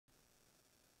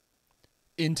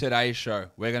In today's show,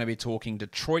 we're going to be talking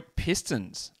Detroit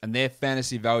Pistons and their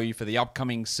fantasy value for the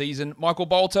upcoming season. Michael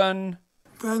Bolton.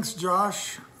 Thanks,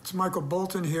 Josh. It's Michael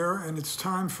Bolton here, and it's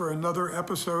time for another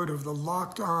episode of the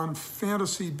Locked On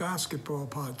Fantasy Basketball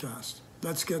Podcast.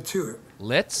 Let's get to it.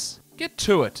 Let's get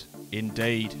to it,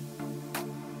 indeed.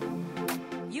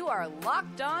 You are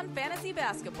Locked On Fantasy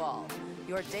Basketball,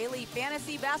 your daily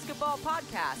fantasy basketball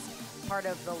podcast, part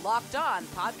of the Locked On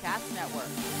Podcast Network.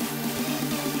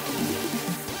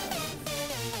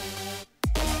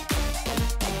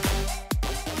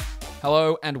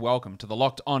 Hello and welcome to the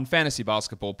Locked On Fantasy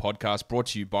Basketball Podcast, brought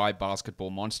to you by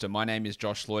Basketball Monster. My name is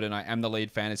Josh Lloyd and I am the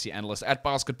lead fantasy analyst at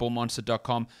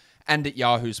basketballmonster.com and at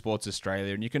Yahoo Sports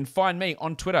Australia. And you can find me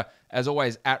on Twitter, as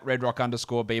always, at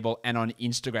redrock_Beeble and on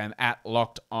Instagram at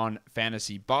Locked On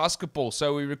Fantasy Basketball.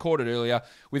 So we recorded earlier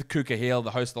with Kuka Heel, the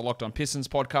host of the Locked On Pistons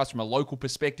podcast, from a local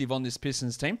perspective on this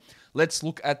Pistons team. Let's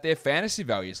look at their fantasy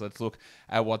values. Let's look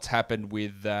at what's happened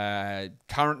with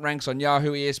current ranks on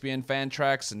Yahoo, ESPN,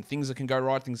 Fantrax, and things that can go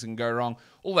right, things that can go wrong,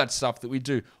 all that stuff that we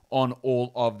do on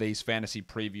all of these fantasy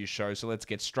preview shows. So let's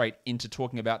get straight into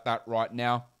talking about that right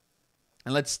now.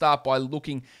 And let's start by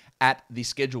looking at the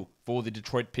schedule for the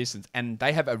Detroit Pistons. And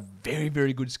they have a very,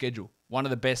 very good schedule. One of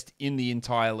the best in the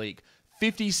entire league.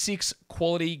 56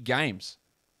 quality games.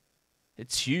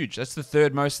 It's huge. That's the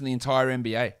third most in the entire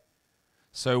NBA.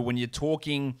 So when you're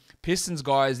talking Pistons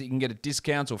guys that you can get at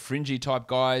discounts or fringy type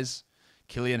guys,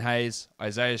 Killian Hayes,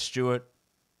 Isaiah Stewart,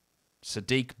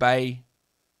 Saddiq Bey,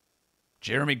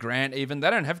 Jerami Grant even,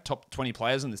 they don't have top 20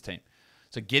 players on this team.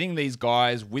 So getting these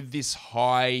guys with this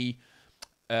high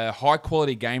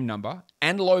quality game number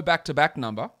and low back-to-back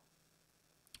number,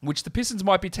 which the Pistons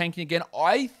might be tanking again.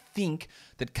 I think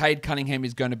that Cade Cunningham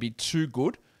is going to be too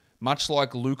good, much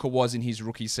like Luka was in his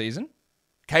rookie season.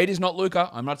 Cade is not Luka.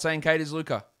 I'm not saying Cade is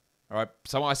Luka. All right.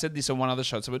 So I said this on one other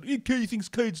show. So Cade thinks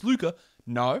Cade's Luka.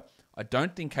 No, I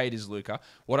don't think Cade is Luka.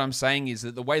 What I'm saying is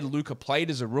that the way Luka played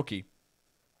as a rookie,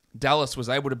 Dallas was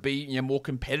able to be more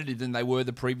competitive than they were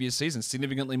the previous season,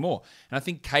 significantly more. And I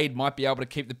think Cade might be able to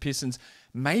keep the Pistons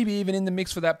maybe even in the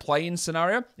mix for that play-in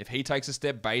scenario. If he takes a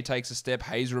step, Bey takes a step,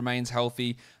 Hayes remains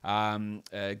healthy,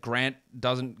 Grant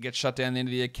doesn't get shut down at the end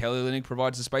of the year, Kelly Olynyk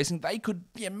provides the spacing, they could,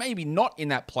 maybe not in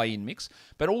that play-in mix,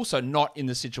 but also not in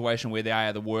the situation where they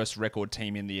are the worst record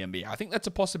team in the NBA. I think that's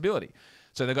a possibility.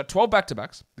 So they've got 12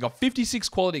 back-to-backs, they've got 56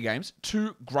 quality games,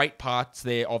 two great parts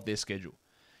there of their schedule.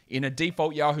 In a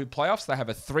default Yahoo playoffs, they have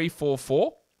a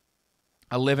 3-4-4,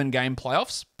 11-game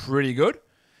playoffs, pretty good.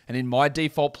 And in my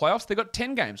default playoffs, they got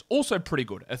 10 games, also pretty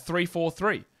good, a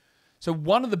 3-4-3. So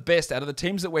one of the best, out of the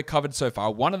teams that we're covered so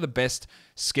far, one of the best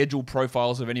schedule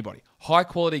profiles of anybody.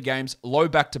 High-quality games, low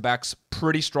back-to-backs,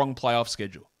 pretty strong playoff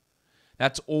schedule.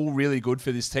 That's all really good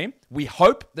for this team. We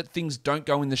hope that things don't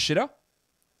go in the shitter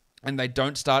and they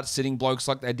don't start sitting blokes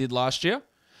like they did last year.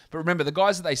 But remember, the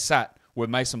guys that they sat were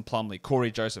Mason Plumlee,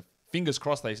 Corey Joseph. Fingers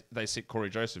crossed they sit Corey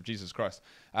Joseph. Jesus Christ.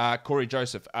 Corey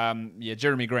Joseph.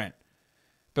 Jerami Grant.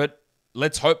 But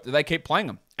let's hope that they keep playing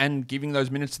them and giving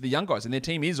those minutes to the young guys. And their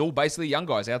team is all basically young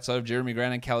guys outside of Jerami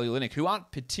Grant and Kelly Olynyk, who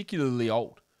aren't particularly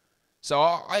old. So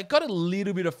I got a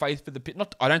little bit of faith for the Pit.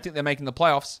 I don't think they're making the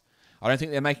playoffs. I don't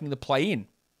think they're making the play-in.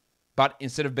 But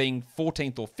instead of being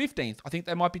 14th or 15th, I think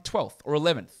they might be 12th or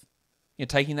 11th.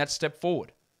 Taking that step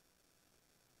forward.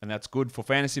 And that's good for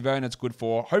fantasy value, and it's good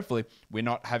for, hopefully, we're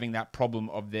not having that problem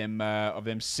of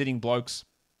them sitting blokes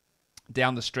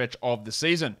down the stretch of the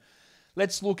season.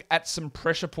 Let's look at some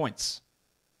pressure points.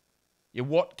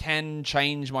 What can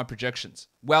change my projections?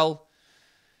 Well,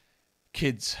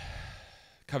 kids,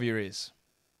 cover your ears.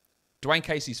 Dwayne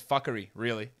Casey's fuckery,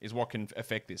 really, is what can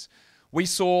affect this. We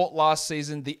saw last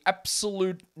season the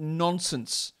absolute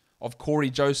nonsense of Corey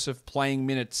Joseph playing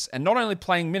minutes, and not only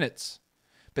playing minutes,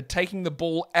 but taking the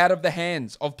ball out of the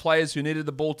hands of players who needed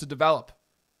the ball to develop.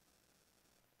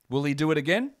 Will he do it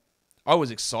again? I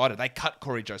was excited. They cut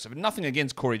Corey Joseph. Nothing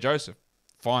against Corey Joseph.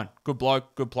 Fine. Good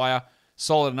bloke, good player,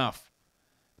 solid enough.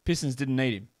 Pistons didn't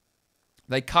need him.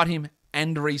 They cut him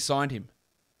and re-signed him.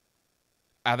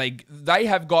 They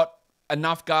have got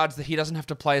enough guards that he doesn't have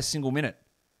to play a single minute.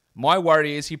 My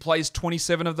worry is he plays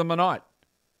 27 of them a night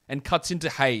and cuts into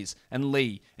Hayes and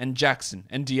Lee and Jackson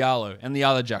and Diallo and the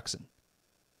other Jackson.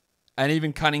 And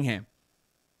even Cunningham.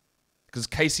 Because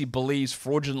Casey believes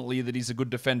fraudulently that he's a good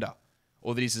defender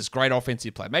or that he's this great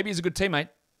offensive player. Maybe he's a good teammate.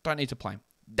 Don't need to play him.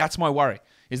 That's my worry,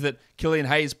 is that Killian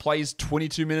Hayes plays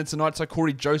 22 minutes a night so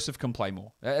Corey Joseph can play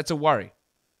more. That's a worry.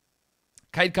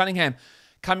 Cade Cunningham,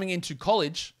 coming into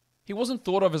college, he wasn't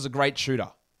thought of as a great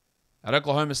shooter. At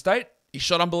Oklahoma State, he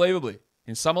shot unbelievably.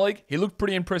 In Summer League, he looked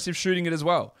pretty impressive shooting it as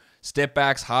well. step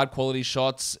backs, hard quality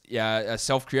shots,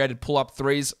 self-created pull-up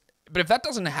threes. But if that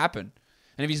doesn't happen,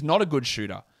 and if he's not a good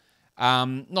shooter,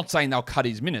 not saying they'll cut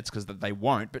his minutes because they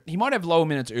won't, but he might have lower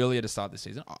minutes earlier to start the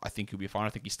season. I think he'll be fine. I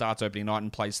think he starts opening night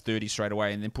and plays 30 straight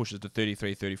away and then pushes to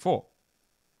 33, 34.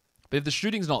 But if the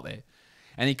shooting's not there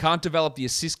and he can't develop the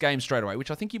assist game straight away, which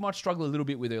I think he might struggle a little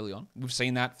bit with early on. We've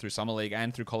seen that through Summer League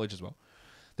and through college as well.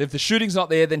 If the shooting's not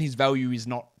there, then his value is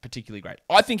not particularly great.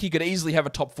 I think he could easily have a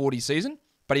top 40 season,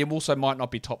 but he also might not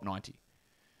be top 90.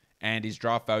 And his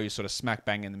draft value is sort of smack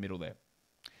bang in the middle there.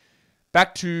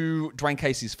 Back to Dwayne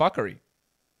Casey's fuckery.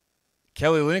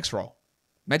 Kelly Olynyk's role.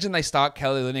 Imagine they start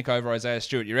Kelly Olynyk over Isaiah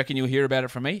Stewart. You reckon you'll hear about it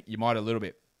from me? You might a little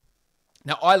bit.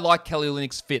 Now, I like Kelly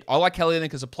Olynyk's fit. I like Kelly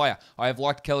Olynyk as a player. I have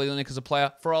liked Kelly Olynyk as a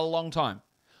player for a long time.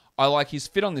 I like his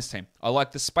fit on this team. I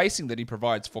like the spacing that he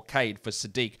provides for Cade, for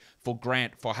Saddiq, for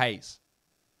Grant, for Hayes.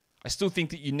 I still think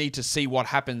that you need to see what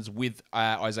happens with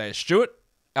Isaiah Stewart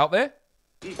out there.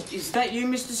 Is that you,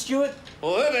 Mr. Stewart?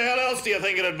 Well, who the hell else do you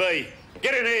think it'd be?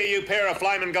 Get in here, you pair of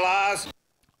flaming galahs.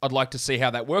 I'd like to see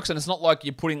how that works. And it's not like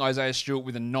you're putting Isaiah Stewart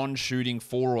with a non-shooting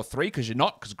 4 or 3, because you're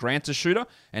not, because Grant's a shooter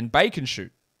and Bey can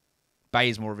shoot. Bey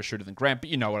is more of a shooter than Grant, but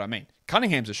you know what I mean.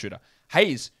 Cunningham's a shooter.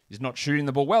 Hayes is not shooting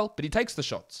the ball well, but he takes the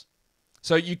shots.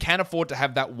 So you can afford to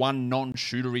have that one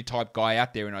non-shootery type guy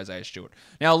out there in Isaiah Stewart.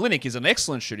 Now, Olynyk is an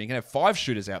excellent shooter. You can have 5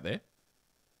 shooters out there.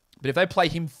 But if they play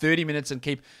him 30 minutes and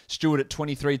keep Stewart at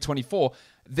 23, 24,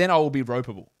 then I will be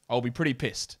ropeable. I'll be pretty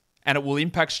pissed. And it will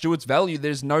impact Stewart's value.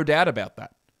 There's no doubt about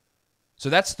that.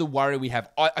 So that's the worry we have.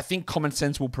 I think common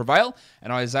sense will prevail,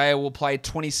 and Isaiah will play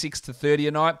 26 to 30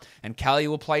 a night, and Callie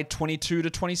will play 22 to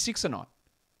 26 a night.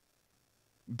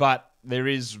 But there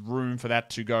is room for that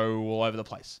to go all over the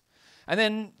place. And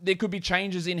then there could be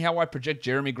changes in how I project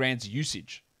Jerami Grant's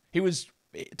usage. He was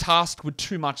tasked with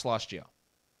too much last year.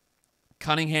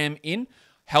 Cunningham in,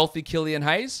 healthy Killian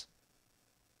Hayes,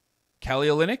 Kelly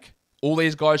Olynyk. All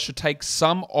these guys should take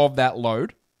some of that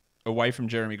load away from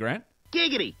Jerami Grant.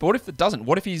 Giggity. But what if it doesn't?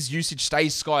 What if his usage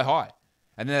stays sky high?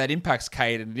 And then that impacts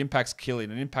Cade, and it impacts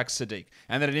Killian, and it impacts Saddiq,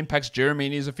 and then it impacts Jerami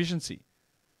and his efficiency.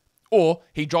 Or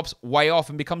he drops way off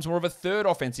and becomes more of a third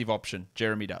offensive option,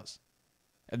 Jerami does.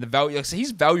 And the value, so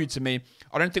his value to me,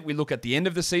 I don't think we look at the end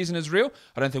of the season as real.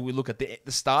 I don't think we look at the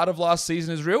start of last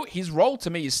season as real. His role to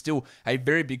me is still a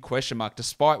very big question mark,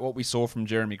 despite what we saw from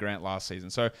Jerami Grant last season.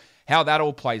 So how that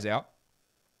all plays out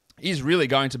is really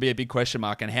going to be a big question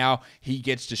mark, and how he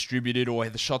gets distributed, or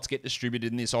the shots get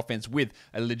distributed in this offense with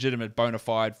a legitimate bona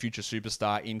fide future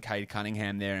superstar in Cade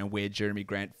Cunningham there, and where Jerami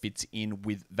Grant fits in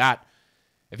with that.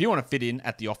 If you want to fit in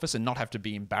at the office and not have to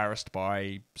be embarrassed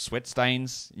by sweat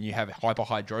stains, and you have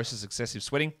hyperhidrosis, excessive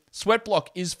sweating, Sweat Block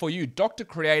is for you. Doctor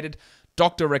created,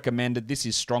 doctor recommended. This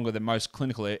is stronger than most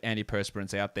clinical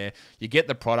antiperspirants out there. You get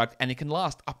the product, and it can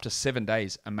last up to 7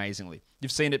 days, amazingly.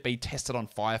 You've seen it be tested on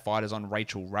firefighters, on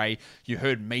Rachel Ray. You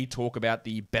heard me talk about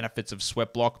the benefits of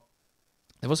Sweat Block.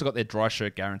 They've also got their dry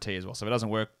shirt guarantee as well. So if it doesn't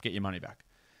work, get your money back.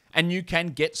 And you can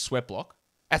get Sweat Block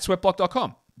at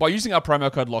sweatblock.com by using our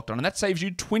promo code LOCKEDON, and that saves you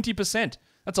 20%.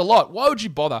 That's a lot. Why would you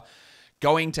bother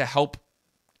going to help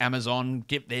Amazon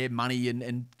get their money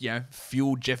and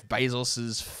fuel Jeff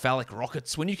Bezos's phallic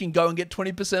rockets when you can go and get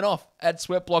 20% off at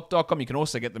sweatblock.com? You can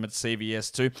also get them at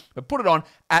CVS too. But put it on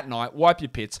at night, wipe your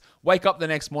pits, wake up the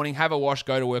next morning, have a wash,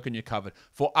 go to work, and you're covered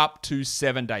for up to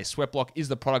 7 days. Sweatblock is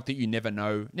the product that you never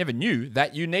knew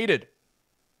that you needed.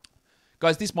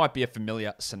 Guys, this might be a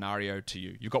familiar scenario to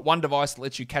you. You've got one device that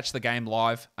lets you catch the game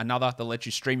live, another that lets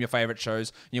you stream your favorite shows,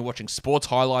 and you're watching sports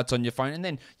highlights on your phone, and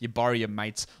then you borrow your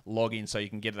mate's login so you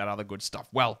can get that other good stuff.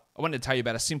 Well, I wanted to tell you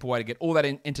about a simple way to get all that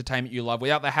entertainment you love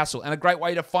without the hassle, and a great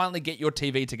way to finally get your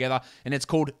TV together, and it's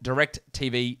called Direct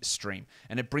TV Stream.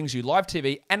 And it brings you live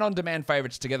TV and on-demand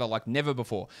favorites together like never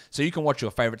before. So you can watch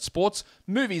your favorite sports,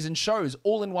 movies, and shows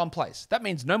all in one place. That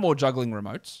means no more juggling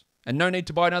remotes, and no need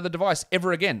to buy another device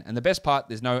ever again. And the best part,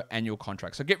 there's no annual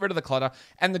contract. So get rid of the clutter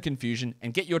and the confusion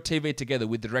and get your TV together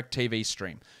with DirecTV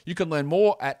Stream. You can learn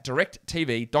more at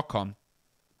directtv.com.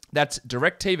 That's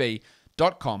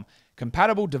directtv.com.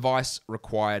 Compatible device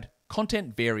required.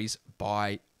 Content varies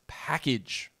by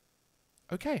package.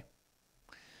 Okay.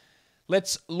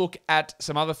 Let's look at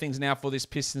some other things now for this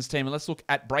Pistons team. And let's look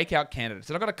at breakout candidates.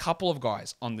 And I've got a couple of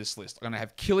guys on this list. I'm going to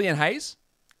have Killian Hayes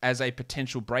as a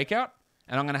potential breakout.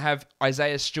 And I'm going to have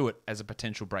Isaiah Stewart as a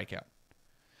potential breakout.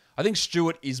 I think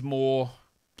Stewart is more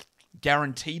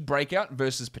guaranteed breakout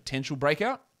versus potential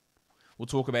breakout. We'll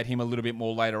talk about him a little bit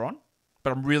more later on.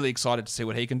 But I'm really excited to see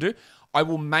what he can do. I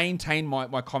will maintain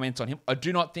my comments on him. I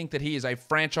do not think that he is a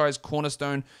franchise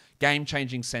cornerstone,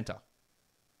 game-changing center.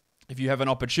 If you have an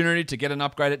opportunity to get an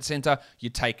upgrade at center, you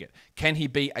take it. Can he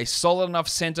be a solid enough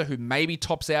center who maybe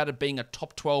tops out at being a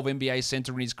top 12 NBA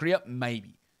center in his career?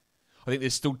 Maybe. I think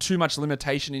there's still too much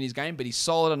limitation in his game, but he's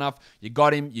solid enough. You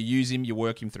got him, you use him, you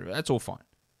work him through. That's all fine.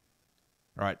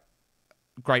 All right.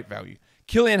 Great value.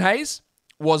 Killian Hayes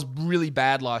was really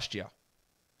bad last year.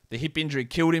 The hip injury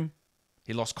killed him.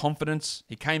 He lost confidence.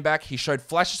 He came back. He showed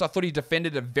flashes. I thought he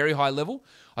defended at a very high level.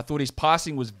 I thought his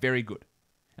passing was very good.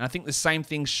 And I think the same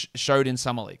thing showed in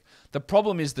Summer League. The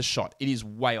problem is the shot. It is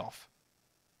way off.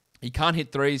 He can't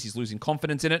hit threes. He's losing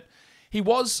confidence in it. He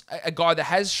was a guy that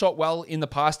has shot well in the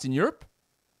past in Europe.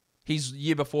 His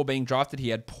year before being drafted, he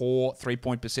had poor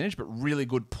three-point percentage, but really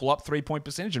good pull-up three-point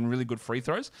percentage and really good free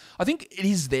throws. I think it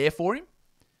is there for him.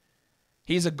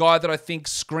 He's a guy that I think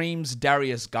screams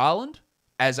Darius Garland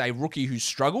as a rookie who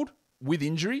struggled with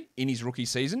injury in his rookie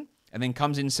season and then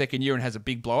comes in second year and has a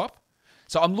big blow-up.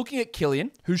 So I'm looking at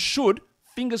Killian, who should,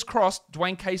 fingers crossed,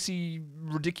 Dwayne Casey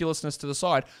ridiculousness to the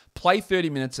side, play 30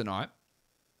 minutes a night.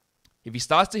 If he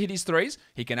starts to hit his threes,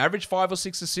 he can average 5 or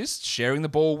 6 assists, sharing the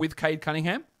ball with Cade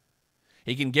Cunningham.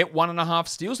 He can get 1.5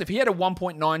 steals. If he had a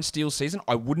 1.9 steal season,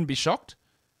 I wouldn't be shocked.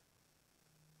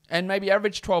 And maybe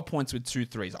average 12 points with 2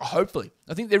 threes. Hopefully.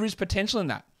 I think there is potential in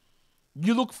that.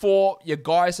 You look for your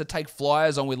guys to take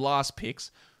flyers on with last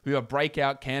picks who are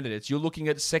breakout candidates. You're looking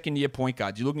at second-year point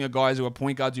guards. You're looking at guys who are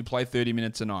point guards who play 30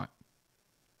 minutes a night,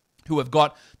 who have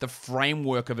got the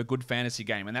framework of a good fantasy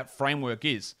game. And that framework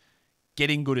is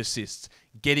getting good assists,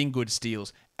 getting good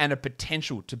steals, and a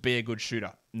potential to be a good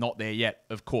shooter. Not there yet,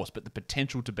 of course, but the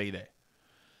potential to be there.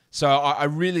 So I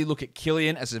really look at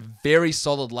Killian as a very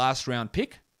solid last-round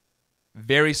pick.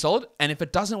 Very solid. And if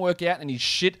it doesn't work out and he's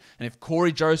shit, and if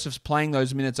Corey Joseph's playing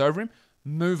those minutes over him,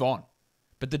 move on.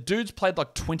 But the dude's played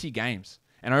like 20 games.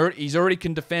 And he's already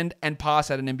can defend and pass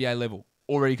at an NBA level.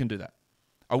 Already can do that.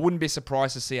 I wouldn't be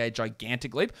surprised to see a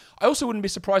gigantic leap. I also wouldn't be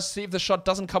surprised to see if the shot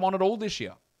doesn't come on at all this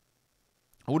year.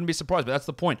 I wouldn't be surprised, but that's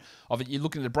the point of it. You're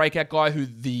looking at a breakout guy who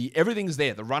everything's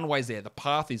there. The runway's there. The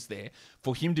path is there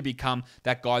for him to become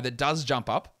that guy that does jump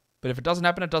up. But if it doesn't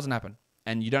happen, it doesn't happen.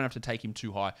 And you don't have to take him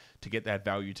too high to get that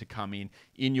value to come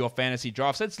in your fantasy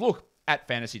drafts. Let's look at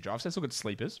fantasy drafts. Let's look at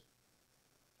sleepers.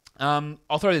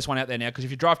 I'll throw this one out there now because if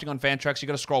you're drafting on Fantrax, you've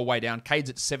got to scroll way down. Cade's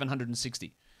at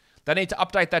 760. They need to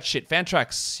update that shit.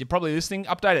 Fantrax, you're probably listening.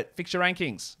 Update it. Fix your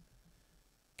rankings.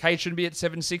 Cade shouldn't be at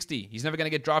 760. He's never going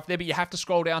to get drafted there, but you have to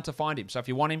scroll down to find him. So if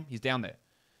you want him, he's down there.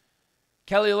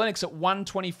 Kelly Olynyk at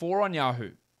 124 on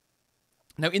Yahoo.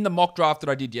 Now, in the mock draft that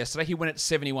I did yesterday, he went at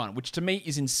 71, which to me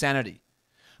is insanity.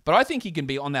 But I think he can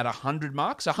be on that 100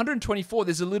 mark. So 124,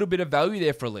 there's a little bit of value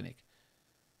there for Olynyk.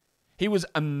 He was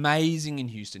amazing in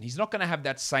Houston. He's not going to have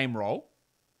that same role,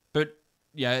 but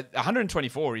yeah,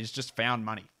 124 is just found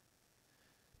money.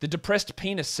 The depressed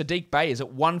penis Saddiq Bey is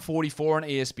at 144 on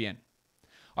ESPN.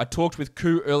 I talked with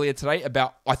Koo earlier today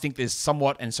about, I think there's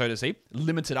somewhat, and so does he,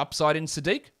 limited upside in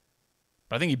Saddiq.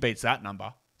 But I think he beats that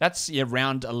number. That's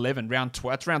round 11, round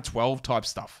 12, that's round 12 type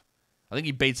stuff. I think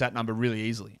he beats that number really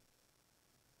easily.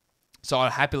 So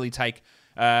I'd happily take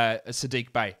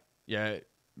Saddiq Bey. Yeah,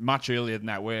 much earlier than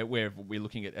that. We're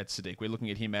looking at Saddiq. We're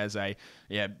looking at him as a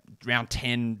round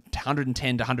 10,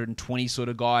 110 to 120 sort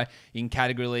of guy in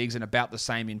category leagues and about the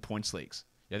same in points leagues.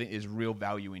 I think there's real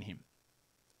value in him.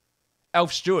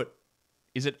 Alf Stewart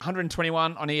is at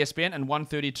 121 on ESPN and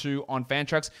 132 on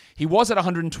Fantrax. He was at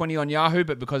 120 on Yahoo,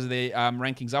 but because of the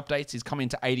rankings updates, he's coming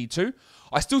to 82.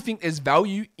 I still think there's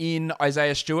value in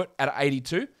Isaiah Stewart at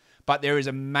 82, but there is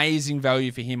amazing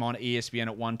value for him on ESPN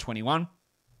at 121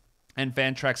 and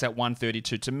Fantrax at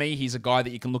 132. To me, he's a guy that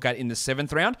you can look at in the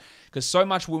 7th round because so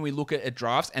much when we look at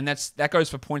drafts, and that goes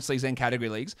for points leagues and category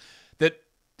leagues, that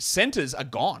centers are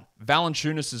gone.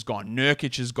 Valanciunas is gone.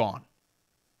 Nurkic is gone.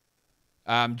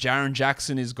 Jaren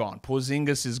Jackson is gone.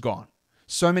 Porzingis is gone.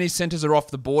 So many centers are off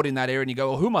the board in that area, and you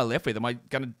go, well, who am I left with? Am I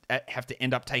going to have to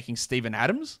end up taking Steven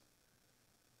Adams?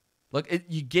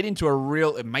 You get into a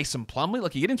real Mason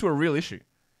Plumlee. You get into a real issue.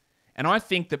 And I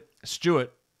think that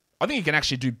Stewart, I think he can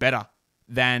actually do better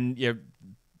than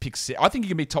pick 6. I think he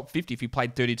can be top 50 if he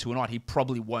played 32 a night. He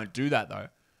probably won't do that, though.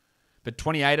 But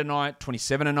 28 a night,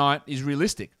 27 a night is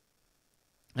realistic.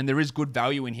 And there is good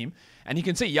value in him. And you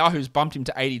can see Yahoo's bumped him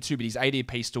to 82, but his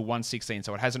ADP is still 116,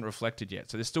 so it hasn't reflected yet.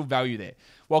 So there's still value there.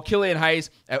 While Killian Hayes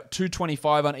at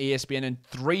 225 on ESPN and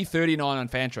 339 on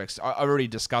Fantrax. I already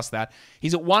discussed that.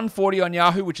 He's at 140 on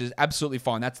Yahoo, which is absolutely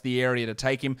fine. That's the area to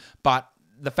take him. But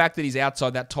the fact that he's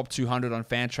outside that top 200 on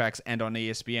Fantrax and on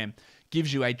ESPN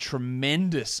gives you a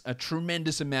tremendous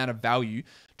amount of value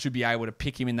to be able to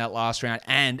pick him in that last round.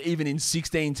 And even in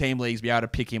 16-team leagues, be able to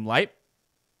pick him late.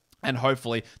 And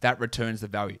hopefully that returns the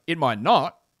value. It might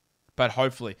not, But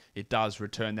hopefully it does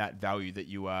return that value that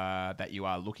you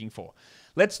are looking for.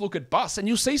 Let's look at busts, and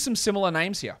you'll see some similar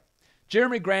names here.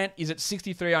 Jerami Grant is at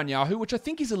 63 on Yahoo, which I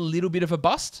think is a little bit of a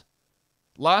bust.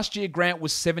 Last year, Grant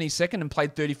was 72nd and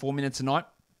played 34 minutes a night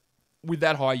with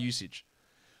that high usage.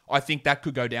 I think that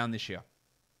could go down this year.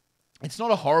 It's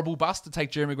not a horrible bust to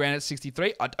take Jerami Grant at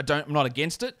 63. I'm not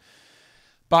against it,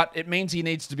 but it means he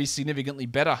needs to be significantly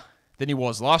better than he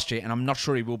was last year, and I'm not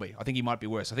sure he will be. I think he might be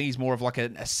worse. I think he's more of like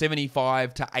a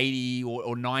 75 to 80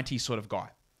 or 90 sort of guy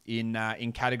in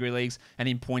category leagues, and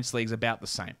in points leagues about the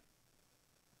same.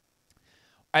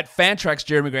 At Fantrax,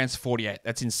 Jerami Grant's 48.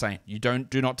 That's insane. You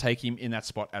do not take him in that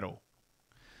spot at all.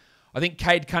 I think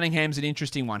Cade Cunningham's an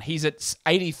interesting one. He's at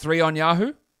 83 on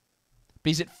Yahoo, but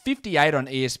he's at 58 on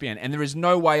ESPN, and there is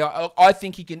no way I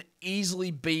think he can easily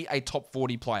be a top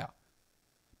 40 player.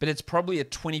 But it's probably a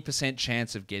 20%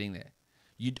 chance of getting there.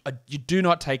 You do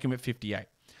not take him at 58.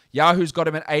 Yahoo's got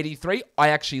him at 83. I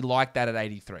actually like that at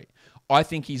 83. I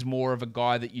think he's more of a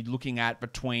guy that you're looking at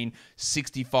between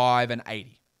 65 and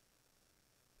 80.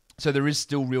 So there is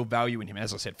still real value in him.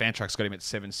 As I said, Fantrax got him at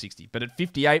 760. But at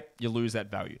 58, you lose that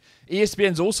value.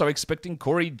 ESPN's also expecting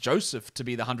Corey Joseph to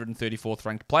be the 134th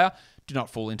ranked player. Do not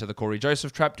fall into the Corey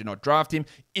Joseph trap. Do not draft him.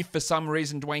 If for some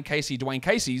reason Dwayne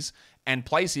Casey's and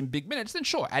plays him big minutes, then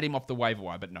sure, add him off the waiver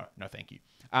wire. But no thank you.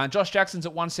 Josh Jackson's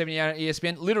at 178 on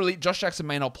ESPN. Literally, Josh Jackson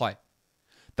may not play.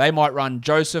 They might run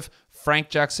Joseph, Frank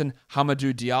Jackson,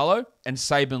 Hamidou Diallo, and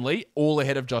Saban Lee all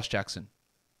ahead of Josh Jackson.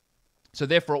 So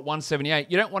therefore, at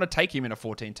 178, you don't want to take him in a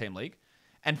 14-team league.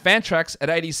 And Fantrax at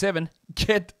 87,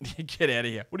 get out of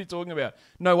here. What are you talking about?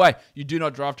 No way. You do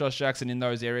not draft Josh Jackson in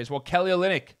those areas. Well, Kelly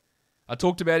Olynyk, I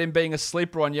talked about him being a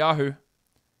sleeper on Yahoo.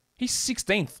 He's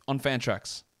 16th on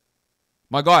Fantrax.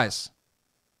 My guys,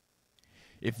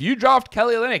 if you draft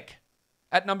Kelly Olynyk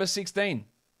at number 16,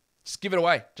 just give it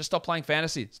away. Just stop playing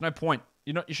fantasy. It's no point.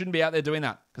 You shouldn't be out there doing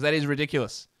that because that is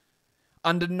ridiculous.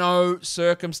 Under no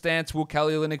circumstance will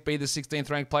Kelly Olynyk be the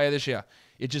 16th ranked player this year.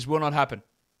 It just will not happen.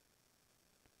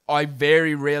 I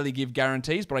very rarely give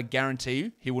guarantees, but I guarantee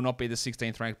you he will not be the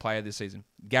 16th ranked player this season.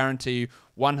 Guarantee you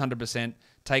 100%.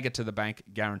 Take it to the bank,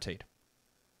 guaranteed.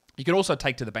 You can also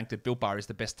take to the bank that Built Bar is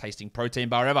the best tasting protein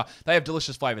bar ever. They have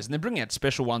delicious flavors, and they're bringing out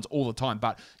special ones all the time.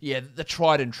 But yeah, the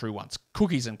tried and true ones.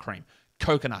 Cookies and cream,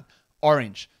 coconut,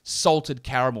 orange, salted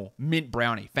caramel, mint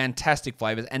brownie. Fantastic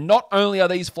flavors. And not only are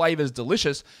these flavors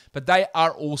delicious, but they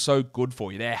are also good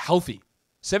for you. They're healthy.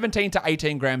 17 to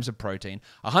 18 grams of protein,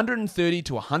 130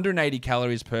 to 180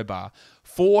 calories per bar,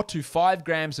 4 to 5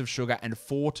 grams of sugar, and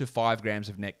 4 to 5 grams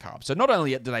of net carbs. So not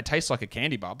only do they taste like a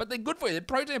candy bar, but they're good for you. They're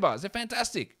protein bars. They're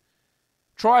fantastic.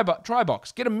 Try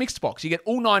box. Get a mixed box. You get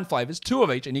all 9 flavors, 2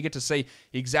 of each, and you get to see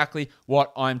exactly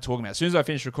what I'm talking about. As soon as I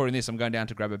finish recording this, I'm going down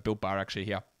to grab a Built Bar actually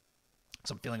here.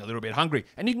 So I'm feeling a little bit hungry.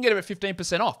 And you can get it at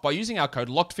 15% off by using our code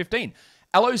LOCKED15.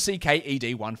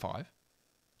 LOCKED15.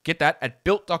 Get that at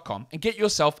built.com and get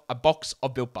yourself a box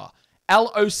of Built Bar.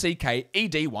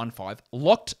 LOCKED15,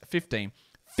 locked15.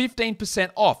 15%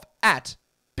 off at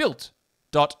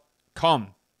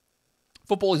built.com.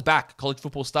 Football is back. College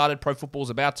football started. Pro football is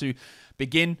about to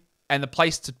begin. And the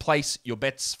place to place your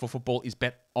bets for football is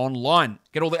Bet Online.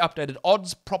 Get all the updated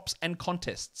odds, props, and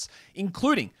contests,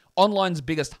 including online's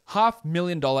biggest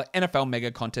 $500,000 NFL mega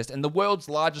contest and the world's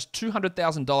largest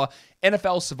 $200,000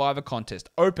 NFL Survivor contest.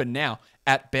 Open now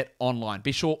at Bet Online.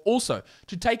 Be sure also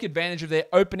to take advantage of their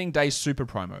opening day super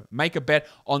promo. Make a bet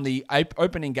on the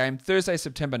opening game Thursday,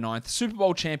 September 9th. Super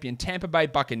Bowl champion Tampa Bay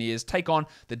Buccaneers take on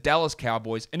the Dallas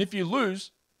Cowboys. And if you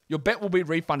lose, your bet will be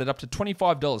refunded up to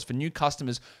 $25 for new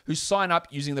customers who sign up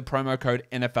using the promo code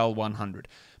NFL100.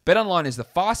 BetOnline is the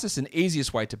fastest and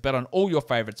easiest way to bet on all your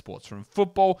favorite sports, from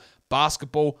football,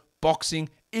 basketball, boxing,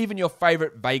 even your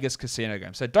favorite Vegas casino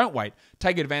game. So don't wait.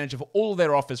 Take advantage of all of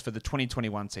their offers for the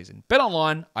 2021 season.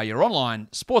 BetOnline are your online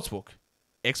sportsbook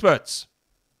experts.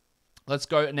 Let's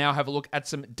go now have a look at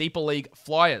some Deeper League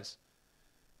flyers.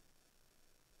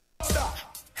 Stop.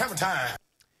 Hammer time.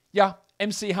 Yeah,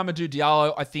 MC Hamidou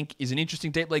Diallo, I think, is an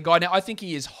interesting deep league guy. Now, I think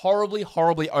he is horribly,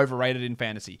 horribly overrated in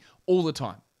fantasy all the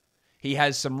time. He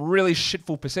has some really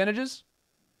shitful percentages.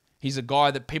 He's a guy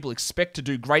that people expect to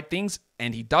do great things,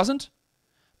 and he doesn't.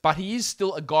 But he is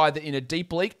still a guy that in a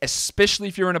deep league, especially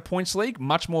if you're in a points league,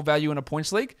 much more value in a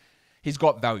points league, he's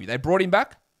got value. They brought him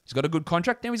back. He's got a good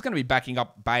contract. Now he's going to be backing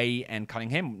up Bey and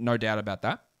Cunningham, no doubt about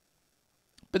that.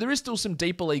 But there is still some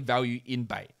deeper league value in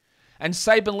Bey. And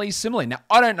Saban Lee similarly. Now,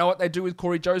 I don't know what they do with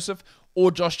Corey Joseph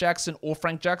or Josh Jackson or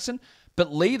Frank Jackson,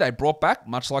 but Lee they brought back,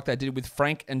 much like they did with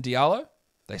Frank and Diallo.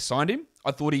 They signed him.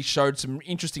 I thought he showed some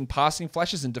interesting passing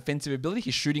flashes and defensive ability.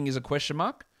 His shooting is a question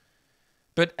mark.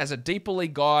 But as a deeper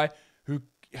league guy who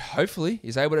hopefully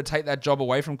is able to take that job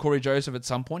away from Corey Joseph at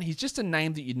some point. He's just a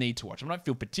name that you need to watch. I don't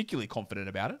feel particularly confident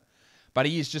about it, but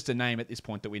he is just a name at this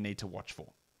point that we need to watch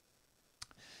for.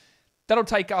 That'll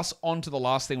take us on to the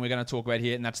last thing we're going to talk about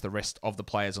here, and that's the rest of the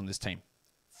players on this team.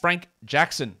 Frank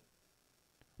Jackson,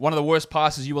 one of the worst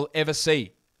passes you will ever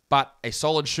see, but a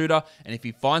solid shooter, and if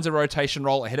he finds a rotation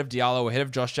role ahead of Diallo, ahead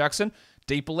of Josh Jackson,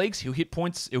 deeper leagues, he'll hit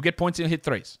points, he'll get points and he'll hit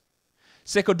threes.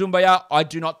 Sekou Doumbouya, I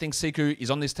do not think Sekou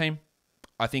is on this team.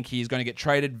 I think he's going to get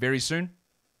traded very soon.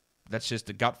 That's just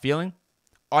a gut feeling.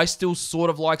 I still sort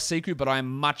of like Sekou, but I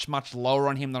am much, much lower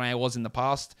on him than I was in the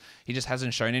past. He just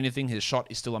hasn't shown anything. His shot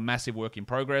is still a massive work in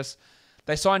progress.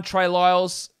 They signed Trey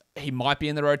Lyles. He might be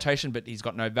in the rotation, but he's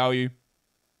got no value.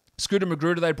 Scooter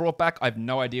Magruder they brought back. I have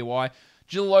no idea why.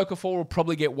 Jill Okafor will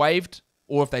probably get waived,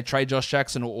 or if they trade Josh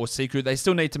Jackson or Sekou, they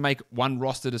still need to make one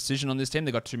roster decision on this team.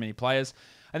 They've got too many players.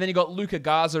 And then you got Luka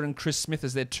Garza and Chris Smith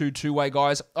as their two-way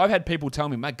guys. I've had people tell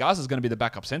me, Matt Garza's going to be the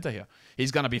backup center here.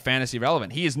 He's going to be fantasy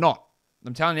relevant. He is not.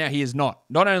 I'm telling you, he is not.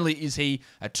 Not only is he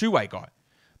a two-way guy,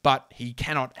 but he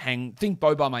cannot hang. Think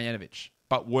Boban Marjanovic,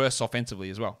 but worse offensively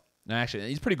as well. No, actually,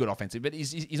 he's pretty good offensively, but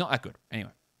he's not that good.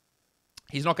 Anyway,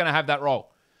 he's not going to have that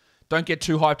role. Don't get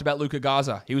too hyped about Luka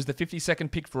Garza. He was the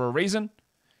 52nd pick for a reason.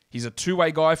 He's a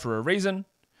two-way guy for a reason.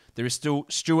 There is still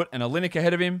Stewart and Olynyk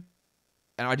ahead of him.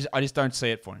 And I just don't see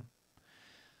it for him.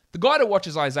 The guy to watch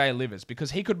is Isaiah Livers,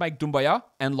 because he could make Doumbouya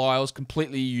and Lyles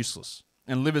completely useless.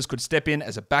 And Livers could step in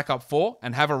as a backup four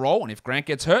and have a role. And if Grant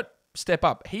gets hurt, step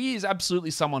up. He is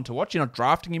absolutely someone to watch. You're not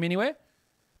drafting him anywhere,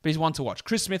 but he's one to watch.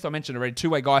 Chris Smith, I mentioned already,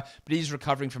 two-way guy, but he's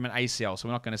recovering from an ACL, so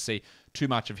we're not going to see too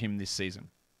much of him this season.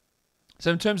 So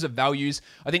in terms of values,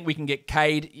 I think we can get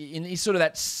Cade. He's sort of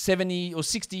that 70 or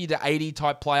 60 to 80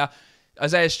 type player.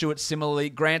 Isaiah Stewart similarly.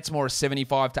 Grant's more a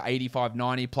 75 to 85,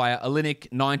 90 player.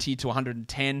 Olynyk 90 to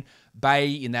 110.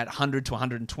 Bey in that 100 to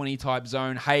 120 type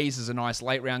zone. Hayes is a nice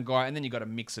late round guy. And then you've got a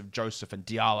mix of Joseph and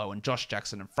Diallo and Josh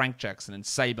Jackson and Frank Jackson and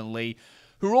Saban Lee,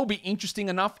 who will all be interesting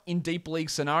enough in deep league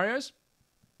scenarios,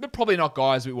 but probably not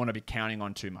guys we want to be counting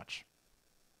on too much.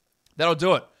 That'll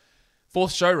do it.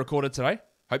 Fourth show recorded today.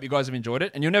 Hope you guys have enjoyed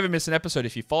it. And you'll never miss an episode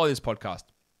if you follow this podcast.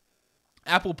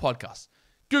 Apple Podcasts,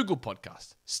 Google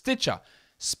Podcasts, Stitcher,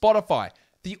 Spotify,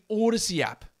 the Odyssey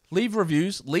app. Leave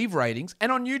reviews, leave ratings,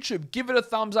 and on YouTube, give it a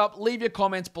thumbs up, leave your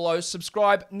comments below,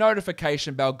 subscribe,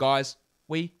 notification bell, guys.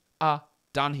 We are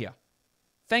done here.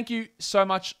 Thank you so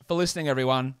much for listening,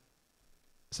 everyone.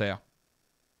 See ya.